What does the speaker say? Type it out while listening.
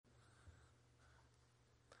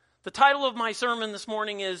The title of my sermon this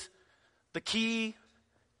morning is The Key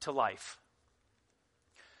to Life.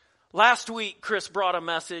 Last week, Chris brought a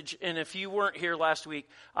message, and if you weren't here last week,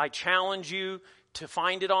 I challenge you to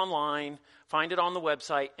find it online, find it on the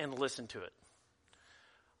website, and listen to it.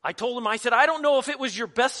 I told him, I said, I don't know if it was your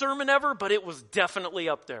best sermon ever, but it was definitely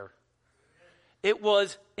up there. It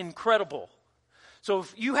was incredible. So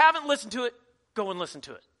if you haven't listened to it, go and listen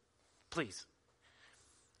to it, please.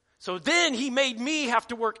 So then he made me have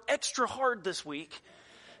to work extra hard this week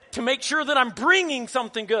to make sure that I'm bringing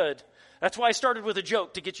something good. That's why I started with a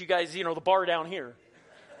joke to get you guys, the bar down here.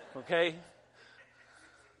 Okay?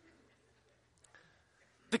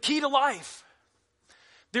 The key to life.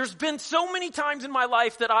 There's been so many times in my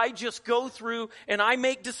life that I just go through and I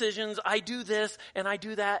make decisions. I do this and I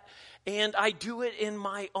do that. And I do it in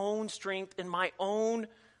my own strength, in my own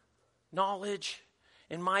knowledge,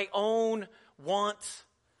 in my own wants.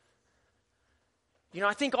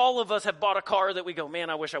 I think all of us have bought a car that we go, man,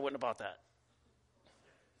 I wish I wouldn't have bought that.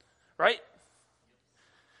 Right?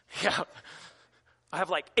 Yeah. I have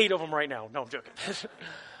like 8 of them right now. No, I'm joking.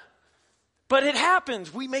 But it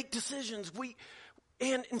happens. We make decisions.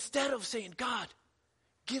 And instead of saying, God,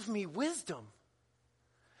 give me wisdom.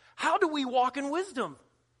 How do we walk in wisdom?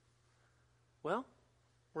 Well,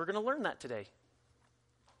 we're going to learn that today.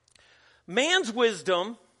 Man's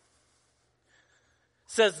wisdom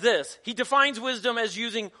says this. He defines wisdom as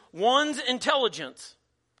using one's intelligence,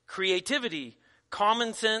 creativity,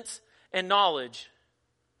 common sense, and knowledge.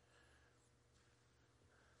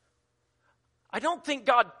 I don't think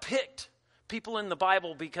God picked people in the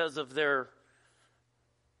Bible because of their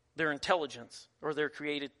intelligence or their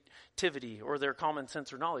creativity or their common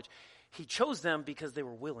sense or knowledge. He chose them because they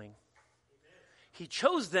were willing. He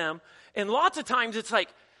chose them, and lots of times it's like,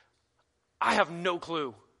 I have no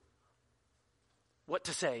clue what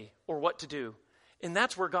to say or what to do. And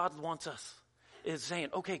that's where God wants us, is saying,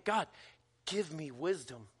 okay, God, give me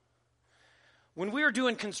wisdom. When we were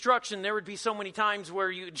doing construction, there would be so many times where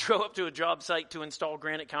you would go up to a job site to install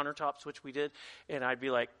granite countertops, which we did, and I'd be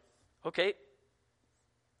like, okay,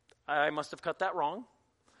 I must have cut that wrong.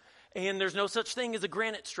 And there's no such thing as a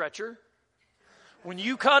granite stretcher. When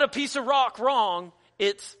you cut a piece of rock wrong,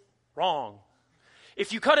 it's wrong.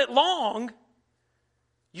 If you cut it long,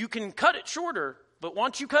 you can cut it shorter. But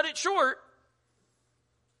once you cut it short,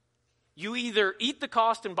 you either eat the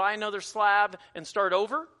cost and buy another slab and start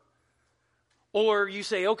over, or you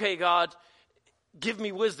say, okay, God, give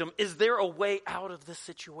me wisdom. Is there a way out of this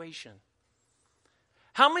situation?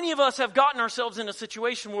 How many of us have gotten ourselves in a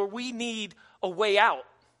situation where we need a way out?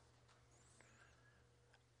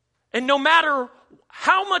 And no matter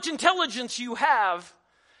how much intelligence you have,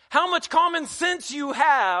 how much common sense you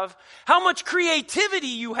have, how much creativity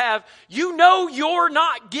you have, you know you're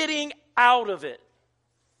not getting out of it.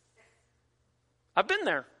 I've been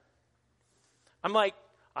there. I'm like,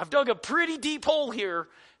 I've dug a pretty deep hole here.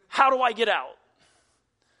 How do I get out?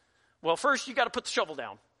 Well, first you got to put the shovel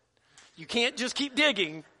down. You can't just keep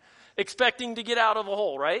digging expecting to get out of a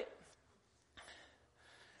hole, right?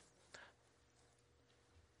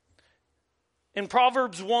 In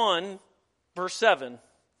Proverbs 1, verse 7,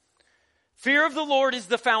 fear of the Lord is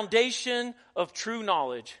the foundation of true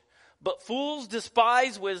knowledge, but fools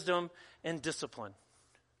despise wisdom and discipline.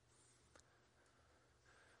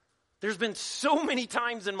 There's been so many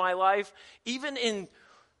times in my life, even in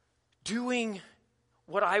doing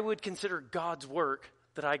what I would consider God's work,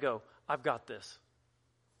 that I go, I've got this.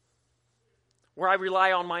 Where I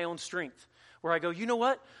rely on my own strength. Where I go, you know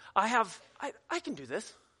what? I can do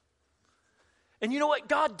this. And you know what?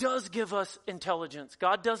 God does give us intelligence.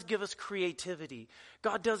 God does give us creativity.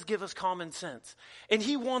 God does give us common sense. And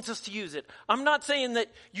He wants us to use it. I'm not saying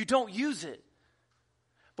that you don't use it.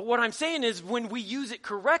 But what I'm saying is when we use it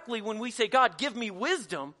correctly, when we say, God, give me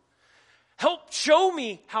wisdom, help show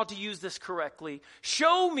me how to use this correctly.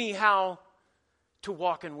 Show me how to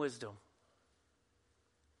walk in wisdom.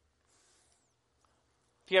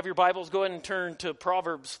 If you have your Bibles, go ahead and turn to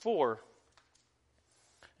Proverbs 4.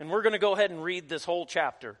 And we're going to go ahead and read this whole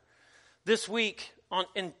chapter. This week,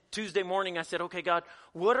 in Tuesday morning, I said, okay, God,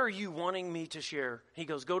 what are you wanting me to share? He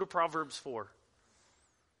goes, go to Proverbs 4.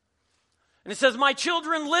 And it says, my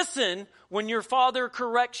children, listen when your father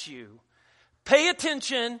corrects you. Pay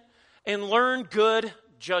attention and learn good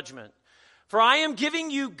judgment. For I am giving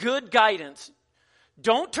you good guidance.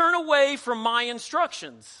 Don't turn away from my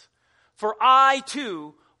instructions. For I,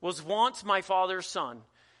 too, was once my father's son,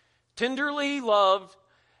 tenderly loved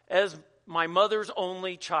as my mother's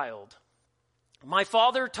only child. My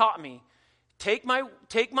father taught me, take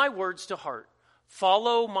my words to heart,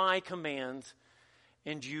 follow my commands,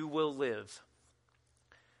 and you will live.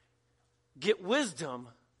 Get wisdom,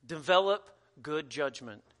 develop good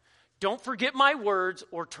judgment. Don't forget my words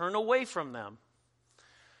or turn away from them.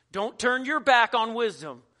 Don't turn your back on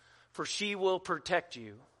wisdom, for she will protect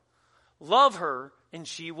you. Love her, and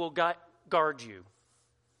she will guard you.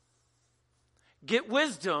 Get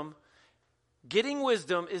wisdom. Getting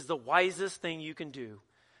wisdom is the wisest thing you can do.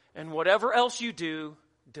 And whatever else you do,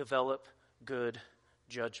 develop good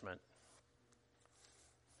judgment.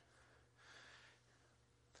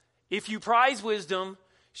 If you prize wisdom,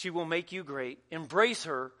 she will make you great. Embrace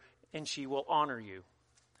her, and she will honor you.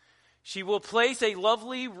 She will place a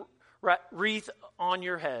lovely wreath on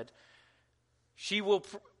your head. She will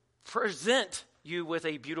present you with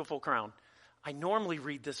a beautiful crown. I normally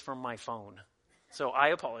read this from my phone, so I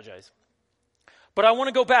apologize. But I want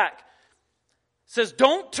to go back. It says,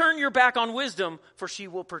 don't turn your back on wisdom, for she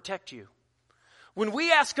will protect you. When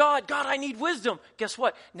we ask God, God, I need wisdom, guess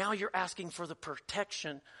what? Now you're asking for the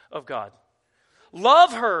protection of God.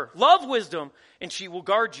 Love her, love wisdom, and she will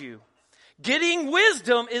guard you. Getting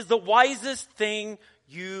wisdom is the wisest thing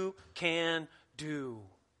you can do.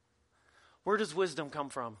 Where does wisdom come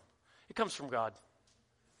from? It comes from God.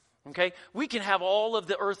 Okay? We can have all of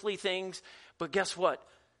the earthly things, but guess what?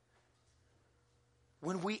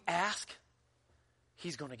 When we ask,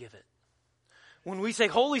 He's going to give it. When we say,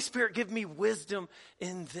 Holy Spirit, give me wisdom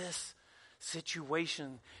in this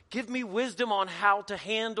situation. Give me wisdom on how to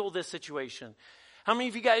handle this situation. How many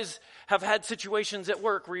of you guys have had situations at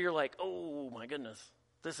work where you're like, oh my goodness,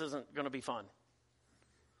 this isn't going to be fun?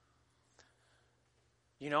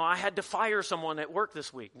 You know, I had to fire someone at work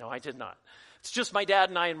this week. No, I did not. It's just my dad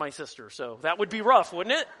and I and my sister, so that would be rough,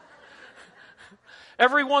 wouldn't it?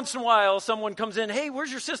 Every once in a while, someone comes in, hey, where's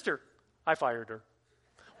your sister? I fired her.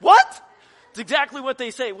 What? It's exactly what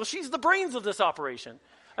they say. Well, she's the brains of this operation.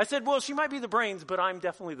 I said, well, she might be the brains, but I'm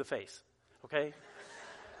definitely the face. Okay?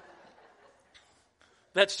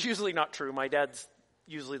 That's usually not true. My dad's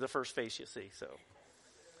usually the first face you see. So it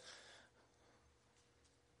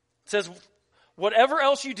says, whatever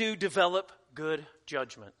else you do, develop good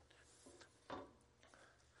judgment.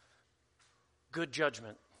 Good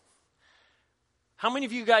judgment. How many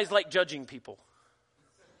of you guys like judging people?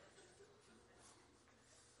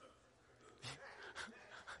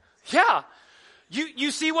 Yeah.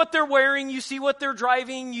 You see what they're wearing, you see what they're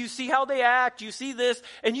driving, you see how they act, you see this,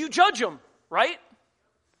 and you judge them, right?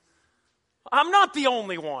 I'm not the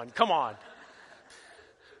only one. Come on.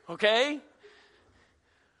 Okay?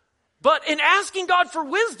 But in asking God for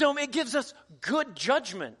wisdom, it gives us good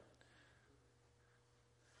judgment.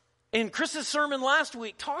 And Chris's sermon last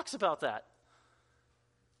week talks about that.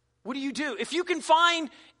 What do? If you can find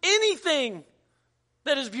anything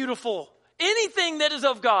that is beautiful, anything that is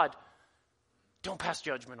of God, don't pass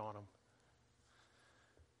judgment on them.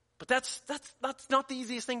 But that's not the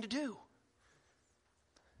easiest thing to do.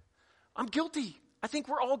 I'm guilty. I think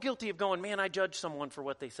we're all guilty of going, man, I judged someone for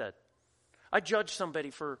what they said. I judged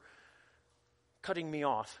somebody for cutting me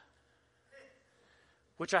off.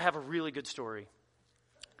 Which I have a really good story.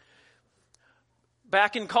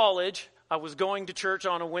 Back in college, I was going to church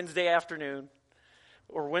on a Wednesday afternoon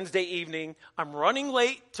or Wednesday evening. I'm running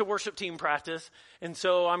late to worship team practice, and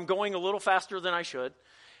so I'm going a little faster than I should.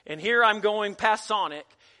 And here I'm going past Sonic,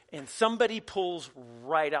 and somebody pulls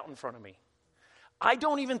right out in front of me. I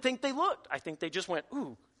don't even think they looked. I think they just went,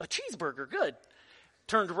 ooh, a cheeseburger, good.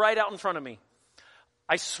 Turned right out in front of me.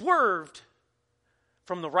 I swerved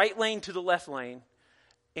from the right lane to the left lane,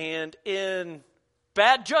 and in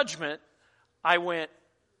bad judgment, I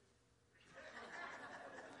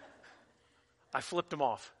flipped him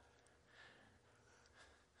off.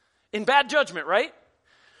 In bad judgment, right?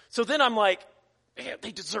 So then I'm like, man,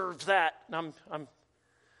 they deserved that. And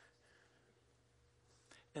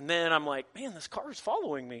and then I'm like, man, this car is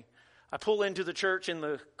following me. I pull into the church and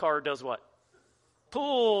the car does what?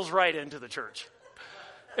 Pulls right into the church.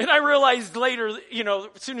 And I realized later,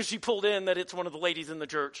 as soon as she pulled in, that it's one of the ladies in the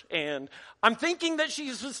church. And I'm thinking that she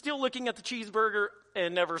was still looking at the cheeseburger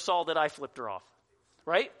and never saw that I flipped her off.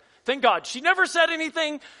 Right? Thank God. She never said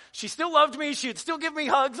anything. She still loved me. She'd still give me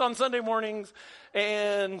hugs on Sunday mornings.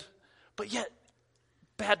 But yet,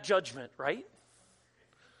 bad judgment, right?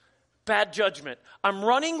 Bad judgment. I'm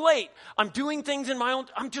running late. I'm doing things in my own.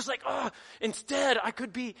 I'm just like, instead, I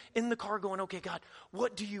could be in the car going, okay, God,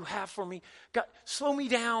 what do you have for me? God, slow me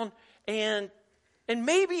down. And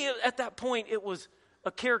maybe at that point, it was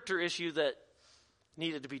a character issue that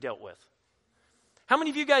needed to be dealt with. How many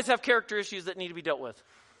of you guys have character issues that need to be dealt with?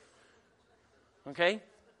 Okay?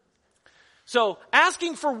 So,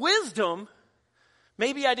 asking for wisdom,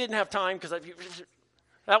 maybe I didn't have time because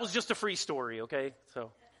that was just a free story, okay?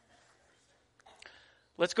 So,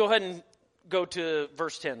 let's go ahead and go to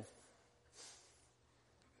verse 10.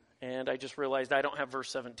 And I just realized I don't have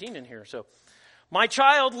verse 17 in here. So, my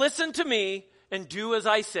child, listen to me and do as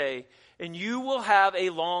I say, and you will have a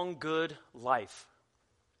long, good life.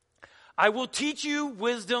 I will teach you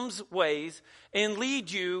wisdom's ways and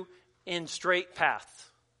lead you in straight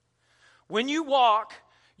paths. When you walk,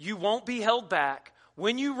 you won't be held back.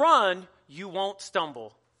 When you run, you won't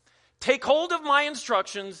stumble. Take hold of my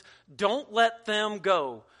instructions. Don't let them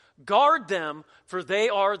go. Guard them, for they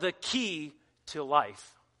are the key to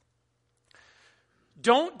life.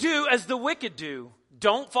 Don't do as the wicked do.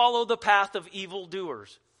 Don't follow the path of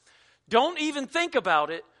evildoers. Don't even think about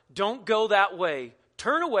it. Don't go that way.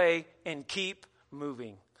 Turn away and keep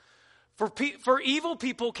moving. For evil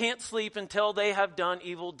people can't sleep until they have done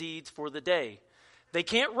evil deeds for the day. They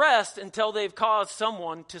can't rest until they've caused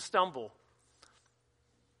someone to stumble.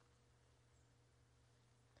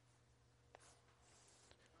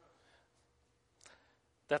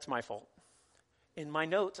 That's my fault. In my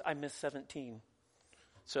notes, I missed 17.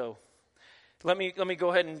 So let me go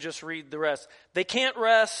ahead and just read the rest. They can't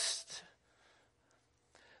rest.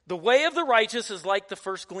 The way of the righteous is like the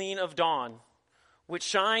first gleam of dawn, which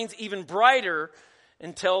shines even brighter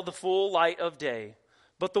until the full light of day.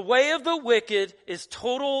 But the way of the wicked is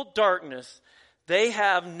total darkness. They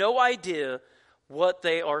have no idea what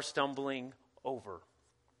they are stumbling over.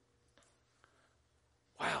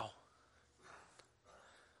 Wow.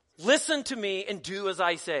 Listen to me and do as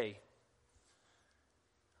I say.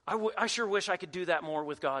 I sure wish I could do that more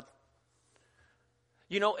with God.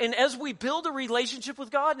 You know, and as we build a relationship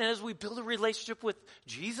with God, and as we build a relationship with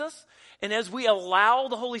Jesus, and as we allow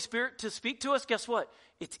the Holy Spirit to speak to us, guess what?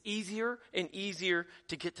 It's easier and easier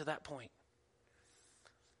to get to that point.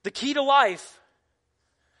 The key to life,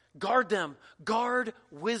 guard them. Guard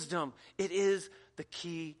wisdom. It is the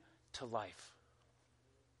key to life.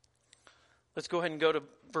 Let's go ahead and go to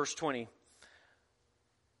verse 20.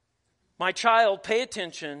 My child, pay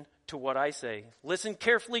attention to what I say. Listen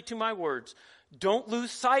carefully to my words. Don't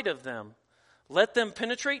lose sight of them. Let them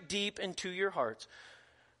penetrate deep into your heart,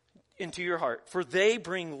 for they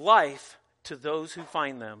bring life to those who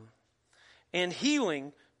find them, and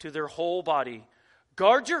healing to their whole body.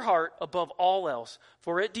 Guard your heart above all else,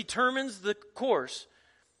 for it determines the course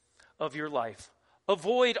of your life.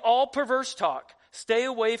 Avoid all perverse talk. Stay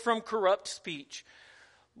away from corrupt speech.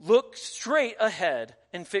 Look straight ahead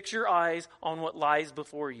and fix your eyes on what lies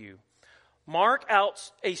before you. Mark out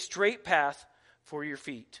a straight path for your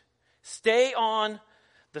feet. Stay on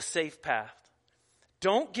the safe path.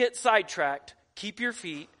 Don't get sidetracked. Keep your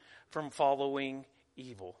feet from following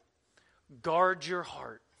evil. Guard your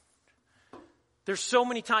heart. There's so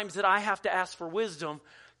many times that I have to ask for wisdom.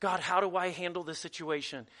 God, how do I handle this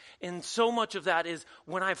situation? And so much of that is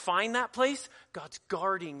when I find that place, God's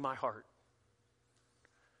guarding my heart.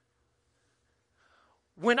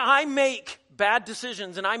 When I make bad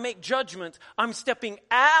decisions and I make judgments, I'm stepping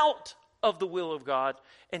out of the will of God,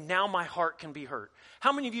 and now my heart can be hurt.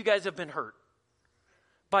 How many of you guys have been hurt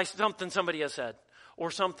by something somebody has said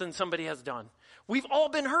or something somebody has done? We've all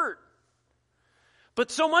been hurt.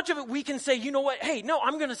 But so much of it we can say, you know what? Hey, no,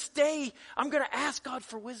 I'm going to ask God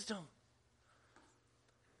for wisdom.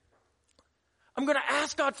 I'm going to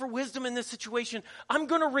ask God for wisdom in this situation. I'm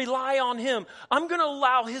going to rely on Him. I'm going to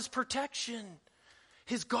allow His protection,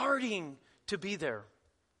 His guarding to be there.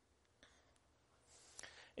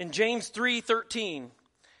 In James 3:13,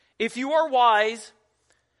 if you are wise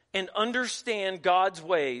and understand God's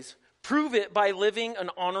ways, prove it by living an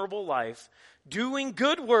honorable life, doing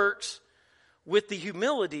good works with the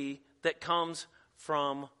humility that comes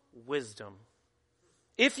from wisdom.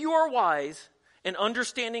 If you are wise and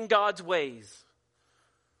understanding God's ways,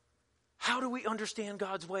 how do we understand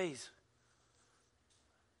God's ways?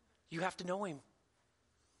 You have to know Him.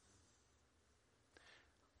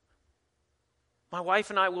 My wife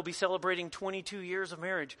and I will be celebrating 22 years of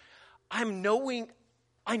marriage. I know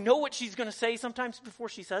what she's going to say sometimes before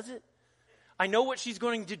she says it. I know what she's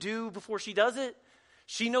going to do before she does it.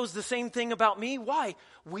 She knows the same thing about me. Why?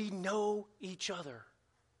 We know each other.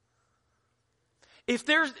 If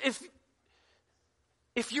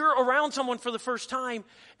you're around someone for the first time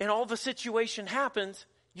and all of a situation happens,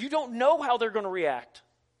 you don't know how they're going to react.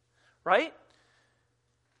 Right?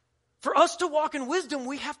 For us to walk in wisdom,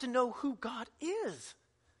 we have to know who God is.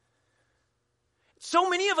 So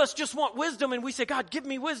many of us just want wisdom and we say, God, give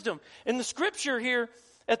me wisdom. In the scripture here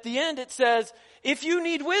at the end, it says, if you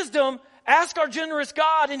need wisdom, ask our generous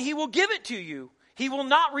God and He will give it to you. He will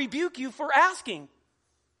not rebuke you for asking.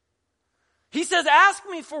 He says, ask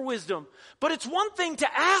me for wisdom. But it's one thing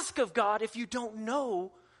to ask of God if you don't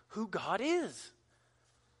know who God is.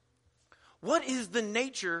 What is the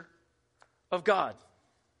nature of God?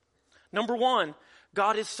 Number one,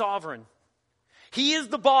 God is sovereign. He is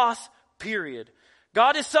the boss, period.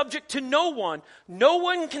 God is subject to no one. No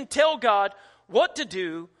one can tell God what to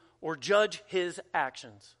do or judge his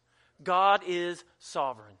actions. God is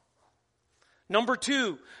sovereign. Number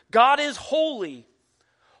two, God is holy.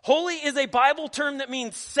 Holy is a Bible term that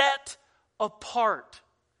means set apart.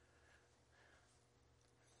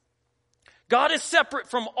 God is separate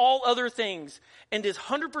from all other things and is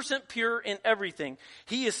 100% pure in everything.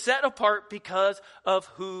 He is set apart because of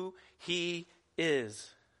who he is.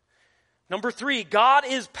 Number three, God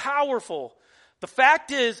is powerful. The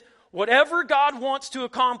fact is, whatever God wants to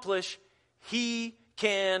accomplish, he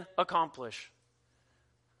can accomplish.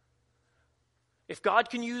 If God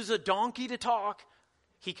can use a donkey to talk,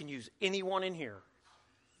 he can use anyone in here.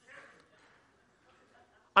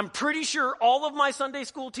 I'm pretty sure all of my Sunday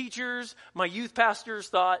school teachers, my youth pastors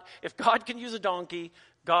thought, if God can use a donkey,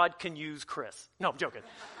 God can use Chris. No, I'm joking.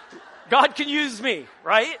 God can use me,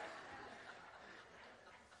 right?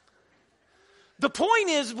 The point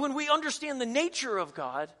is, when we understand the nature of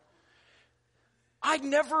God, I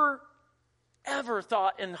never, ever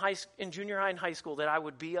thought in junior high and high school that I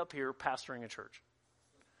would be up here pastoring a church.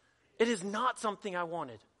 It is not something I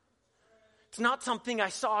wanted. It's not something I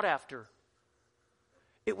sought after.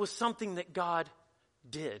 It was something that God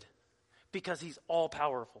did because he's all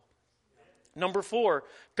powerful. Number four,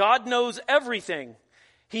 God knows everything.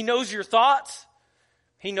 He knows your thoughts.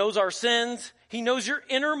 He knows our sins. He knows your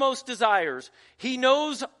innermost desires. He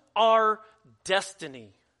knows our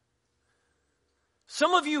destiny.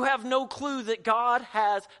 Some of you have no clue that God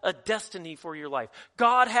has a destiny for your life.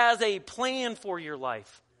 God has a plan for your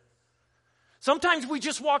life. Sometimes we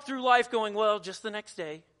just walk through life going, well, just the next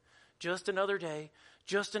day, just another day,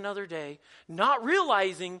 just another day, not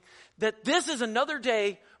realizing that this is another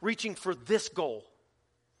day reaching for this goal.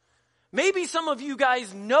 Maybe some of you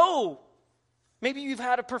guys know, maybe you've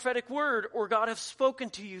had a prophetic word or God has spoken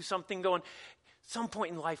to you something going, some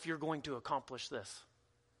point in life you're going to accomplish this.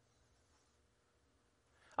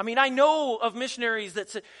 I mean, I know of missionaries that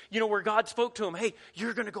said, where God spoke to them, hey,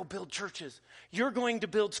 you're going to go build churches. You're going to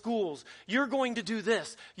build schools. You're going to do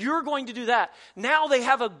this. You're going to do that. Now they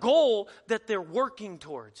have a goal that they're working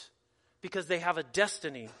towards because they have a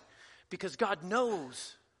destiny. Because God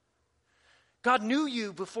knows. God knew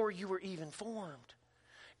you before you were even formed.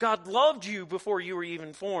 God loved you before you were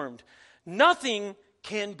even formed. Nothing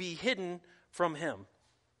can be hidden from him.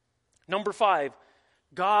 Number five,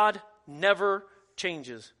 God never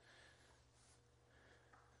changes.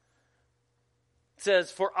 It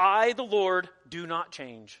says, for I, the Lord, do not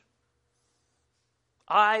change.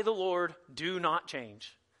 I, the Lord, do not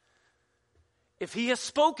change. If he has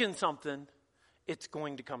spoken something, it's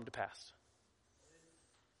going to come to pass.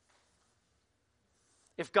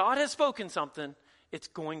 If God has spoken something, it's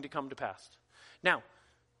going to come to pass. Now,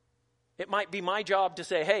 it might be my job to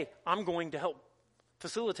say, hey, I'm going to help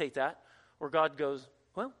facilitate that. Or God goes,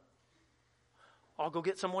 well, I'll go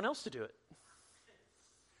get someone else to do it.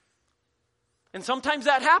 And sometimes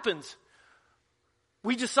that happens.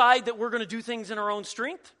 We decide that we're going to do things in our own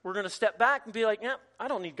strength. We're going to step back and be like, yeah, I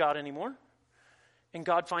don't need God anymore. And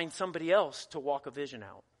God finds somebody else to walk a vision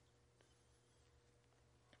out.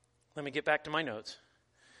 Let me get back to my notes.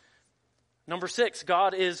 Number 6,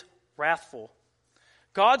 God is wrathful.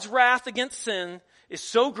 God's wrath against sin is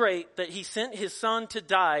so great that he sent his son to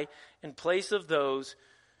die in place of those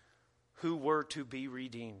who were to be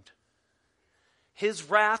redeemed. His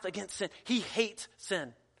wrath against sin. He hates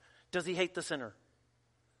sin. Does he hate the sinner?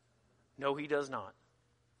 No, he does not.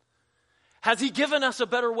 Has he given us a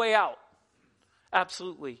better way out?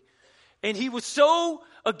 Absolutely. And he was so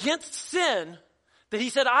against sin that he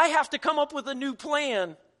said, I have to come up with a new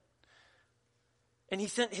plan. And he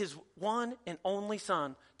sent his one and only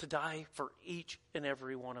son to die for each and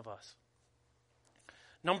every one of us.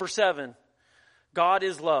 Number 7, God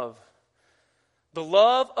is love. The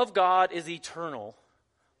love of God is eternal.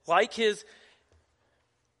 It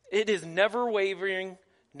is never wavering,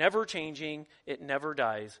 never changing, it never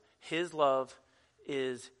dies. His love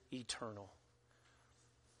is eternal.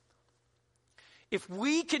 If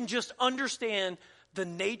we can just understand the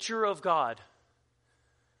nature of God,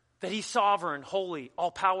 that he's sovereign, holy,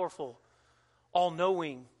 all-powerful,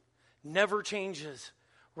 all-knowing, never changes,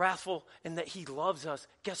 wrathful, and that he loves us,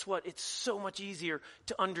 guess what? It's so much easier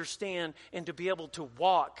to understand and to be able to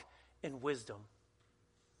walk in wisdom.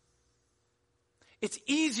 It's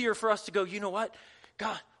easier for us to go, you know what?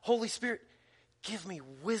 God, Holy Spirit, give me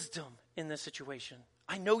wisdom in this situation.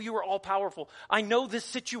 I know you are all-powerful. I know this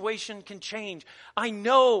situation can change. I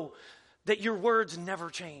know that your words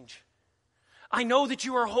never change. I know that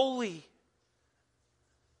you are holy.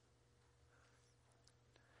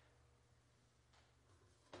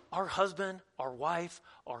 Our husband, our wife,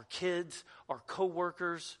 our kids, our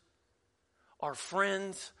coworkers, our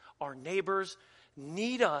friends, our neighbors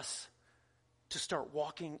need us to start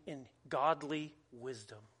walking in godly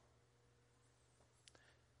wisdom.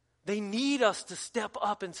 They need us to step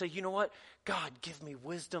up and say, you know what? God, give me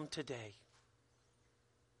wisdom today.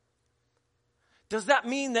 Does that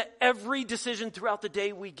mean that every decision throughout the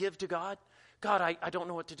day we give to God? God, I don't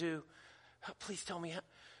know what to do. Please tell me,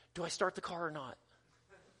 do I start the car or not?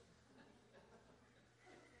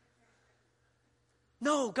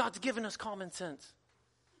 No, God's given us common sense.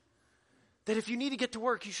 That if you need to get to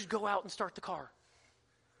work, you should go out and start the car.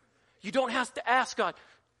 You don't have to ask God,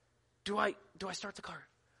 do I start the car?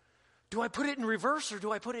 Do I put it in reverse or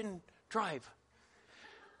do I put it in drive?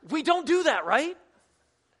 We don't do that, right?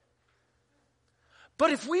 But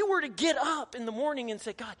if we were to get up in the morning and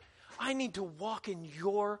say, God, I need to walk in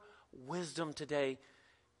your wisdom today,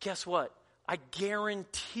 guess what? I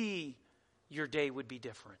guarantee your day would be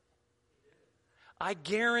different. I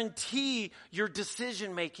guarantee your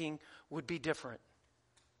decision making would be different.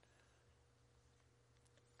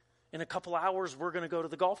 In a couple hours, we're going to go to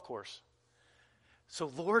the golf course.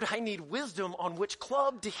 So, Lord, I need wisdom on which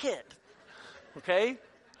club to hit. Okay?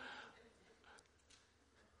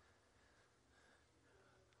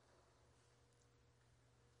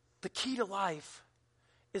 The key to life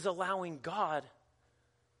is allowing God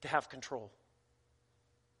to have control.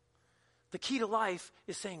 The key to life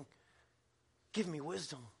is saying, give me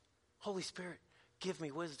wisdom. Holy Spirit, give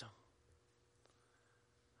me wisdom.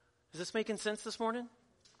 Is this making sense this morning?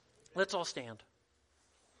 Let's all stand.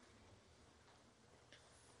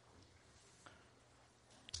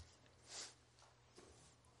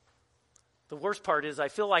 The worst part is I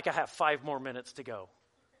feel like I have 5 more minutes to go.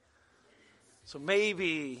 So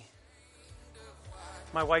maybe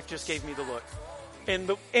my wife just gave me the look.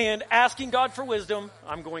 And asking God for wisdom,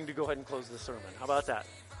 I'm going to go ahead and close this sermon. How about that?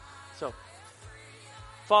 So,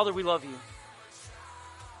 Father, we love you.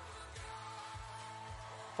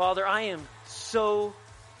 Father, I am so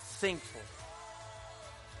thankful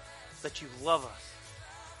that you love us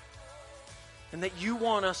and that you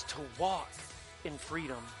want us to walk in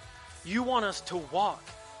freedom. You want us to walk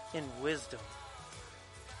in wisdom.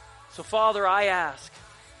 So, Father, I ask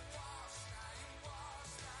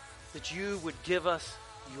that you would give us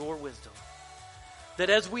your wisdom. That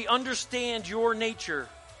as we understand your nature,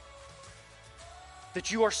 that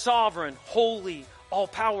you are sovereign, holy,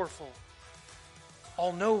 all-powerful,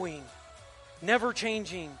 all-knowing,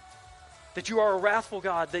 never-changing, that you are a wrathful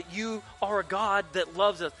God, that you are a God that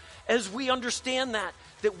loves us. As we understand that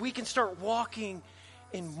we can start walking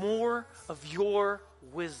in more of your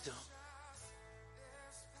wisdom.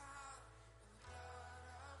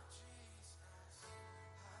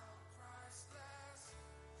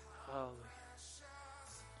 Hallelujah.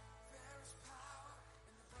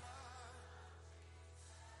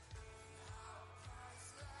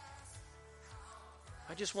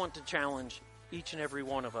 I just want to challenge each and every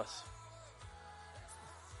one of us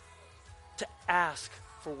to ask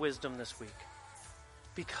for wisdom this week,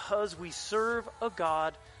 because we serve a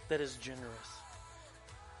God that is generous.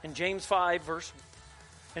 In James 1,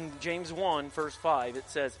 verse 5, it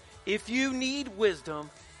says, if you need wisdom,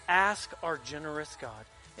 ask our generous God,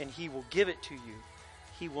 and he will give it to you.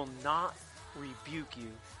 He will not rebuke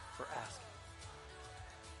you for asking.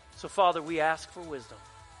 So, Father, we ask for wisdom.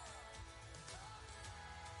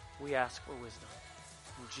 We ask for wisdom.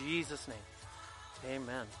 In Jesus' name,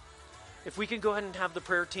 amen. If we can go ahead and have the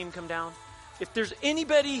prayer team come down. If there's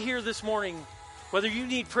anybody here this morning, whether you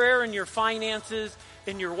need prayer in your finances,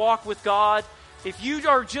 in your walk with God, if you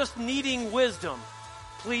are just needing wisdom,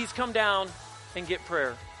 please come down and get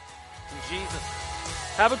prayer. In Jesus.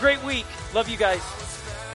 Have a great week. Love you guys.